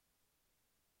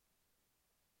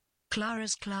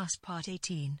Clara's Class Part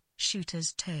 18,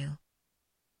 Shooter's Tale.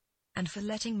 And for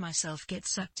letting myself get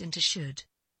sucked into should.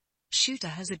 Shooter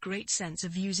has a great sense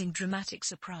of using dramatic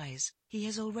surprise. He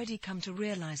has already come to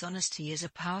realize honesty is a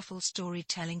powerful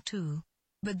storytelling tool.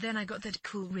 But then I got that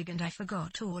cool rig and I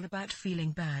forgot all about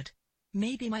feeling bad.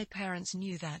 Maybe my parents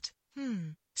knew that.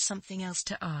 Something else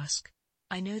to ask.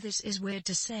 I know this is weird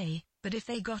to say, but if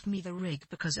they got me the rig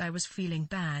because I was feeling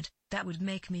bad, that would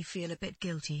make me feel a bit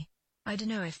guilty. I don't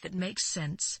know if that makes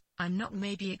sense. I'm not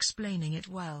maybe explaining it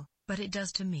well, but it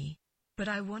does to me. But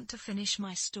I want to finish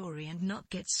my story and not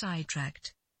get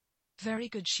sidetracked. Very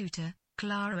good, Shooter.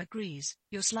 Clara agrees.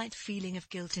 Your slight feeling of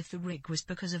guilt if the rig was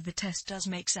because of the test does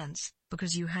make sense,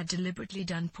 because you had deliberately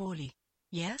done poorly.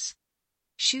 Yes?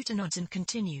 Shooter nods and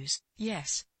continues.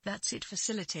 Yes, that's it,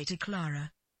 facilitated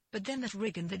Clara. But then that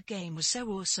rig and that game was so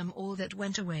awesome, all that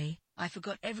went away. I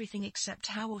forgot everything except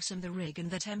how awesome the rig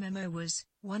and that MMO was,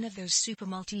 one of those super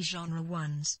multi-genre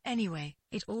ones. Anyway,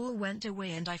 it all went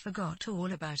away and I forgot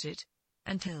all about it.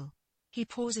 Until... He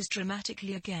pauses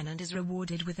dramatically again and is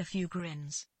rewarded with a few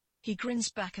grins. He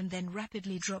grins back and then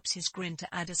rapidly drops his grin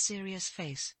to add a serious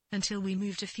face, until we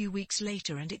moved a few weeks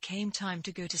later and it came time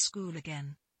to go to school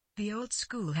again. The old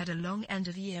school had a long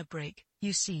end-of-year break,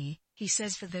 you see, he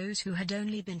says, for those who had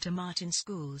only been to Martin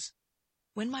schools.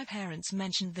 When my parents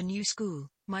mentioned the new school,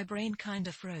 my brain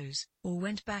kinda froze, or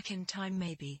went back in time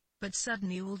maybe, but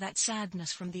suddenly all that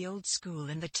sadness from the old school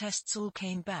and the tests all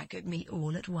came back at me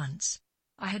all at once.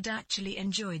 I had actually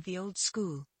enjoyed the old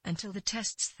school, until the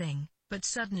tests thing, but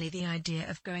suddenly the idea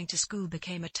of going to school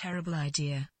became a terrible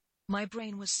idea. My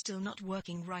brain was still not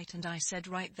working right and I said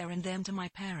right there and then to my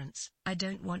parents, I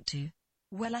don't want to.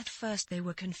 Well, at first they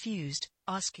were confused,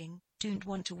 asking, don't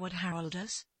want to what, Harold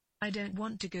us? I don't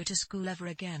want to go to school ever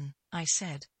again, I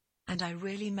said. And I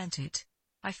really meant it.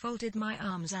 I folded my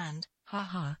arms and,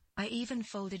 I even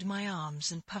folded my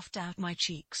arms and puffed out my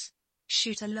cheeks.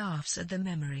 Shooter laughs at the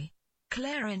memory.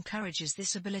 Clara encourages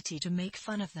this ability to make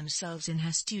fun of themselves in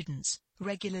her students,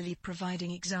 regularly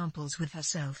providing examples with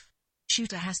herself.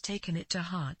 Shooter has taken it to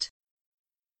heart.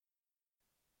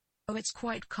 Oh, it's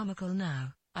quite comical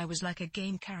now. I was like a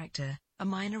game character, a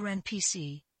minor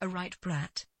NPC, a right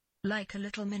brat. Like a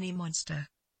little mini monster.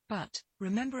 But,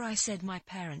 remember I said my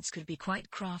parents could be quite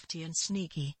crafty and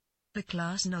sneaky. The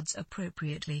class nods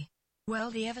appropriately. Well,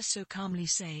 they ever so calmly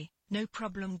say, no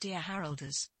problem, dear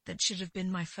Harolders. That should have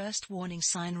been my first warning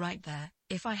sign right there.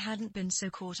 If I hadn't been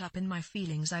so caught up in my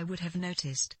feelings I would have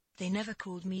noticed. They never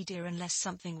called me dear unless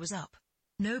something was up.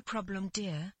 No problem,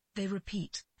 dear, they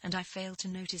repeat, and I fail to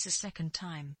notice a second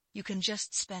time. You can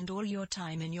just spend all your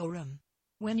time in your room.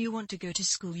 When you want to go to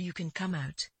school you can come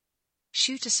out.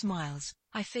 Shooter smiles.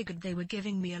 I figured they were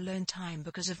giving me alone time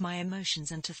because of my emotions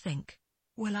and to think.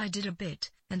 Well, I did a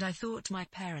bit, and I thought my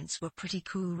parents were pretty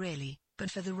cool really,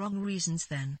 but for the wrong reasons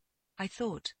then. I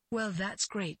thought, well, that's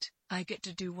great, I get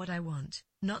to do what I want,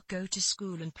 not go to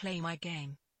school and play my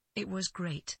game. It was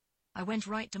great. I went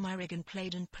right to my rig and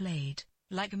played,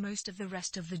 like most of the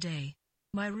rest of the day.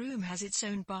 My room has its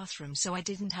own bathroom so I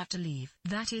didn't have to leave.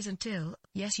 That is until,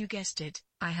 yes you guessed it,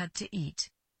 I had to eat.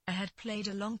 I had played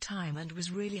a long time and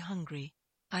was really hungry.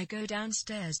 I go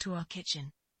downstairs to our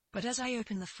kitchen. But as I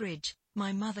open the fridge,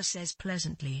 my mother says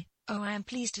pleasantly, oh, I am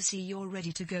pleased to see you're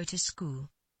ready to go to school.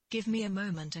 Give me a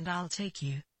moment and I'll take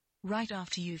you. Right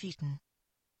after you've eaten.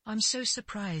 I'm so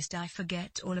surprised I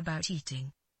forget all about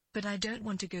eating. But I don't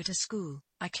want to go to school,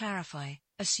 I clarify,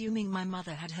 assuming my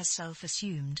mother had herself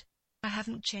assumed. I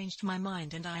haven't changed my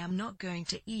mind and I am not going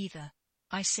to either.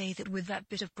 I say that with that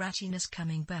bit of brattiness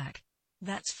coming back.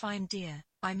 That's fine, dear.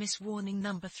 I miss warning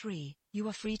number 3. You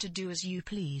are free to do as you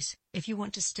please. If you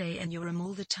want to stay in your room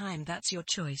all the time, that's your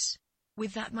choice.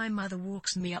 With that my mother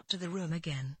walks me up to the room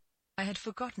again. I had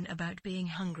forgotten about being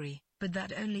hungry, but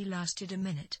that only lasted a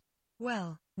minute.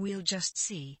 Well, we'll just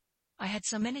see. I had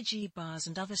some energy bars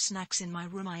and other snacks in my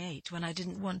room I ate when I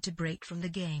didn't want to break from the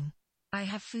game. I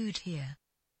have food here.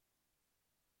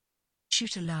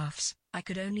 Shooter laughs. I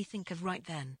could only think of right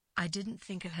then. I didn't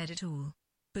think ahead at all.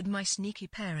 But my sneaky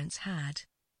parents had.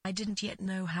 I didn't yet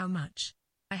know how much.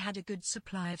 I had a good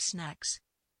supply of snacks.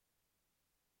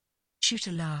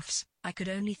 Shooter laughs. I could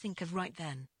only think of right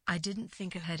then. I didn't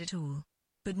think ahead at all.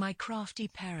 But my crafty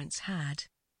parents had.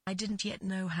 I didn't yet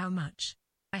know how much.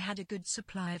 I had a good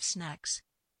supply of snacks.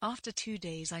 After 2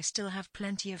 days I still have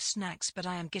plenty of snacks, but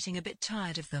I am getting a bit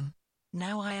tired of them.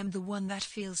 Now I am the one that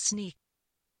feels sneaky.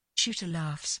 Shooter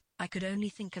laughs. I could only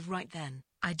think of right then.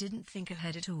 I didn't think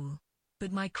ahead at all.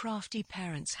 But my crafty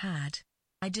parents had.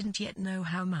 I didn't yet know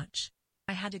how much.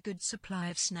 I had a good supply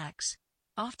of snacks.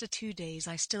 After 2 days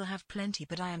I still have plenty,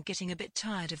 but I am getting a bit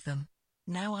tired of them.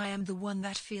 Now I am the one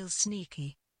that feels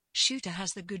sneaky. Shooter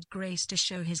has the good grace to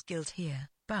show his guilt here,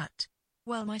 but,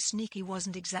 well, my sneaky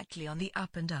wasn't exactly on the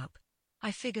up and up.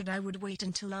 I figured I would wait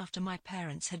until after my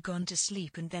parents had gone to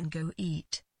sleep and then go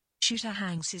eat. Shooter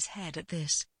hangs his head at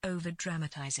this,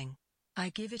 over-dramatizing. I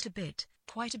give it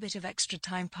quite a bit of extra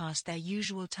time past their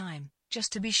usual time,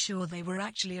 just to be sure they were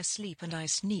actually asleep, and I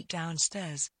sneak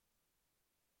downstairs,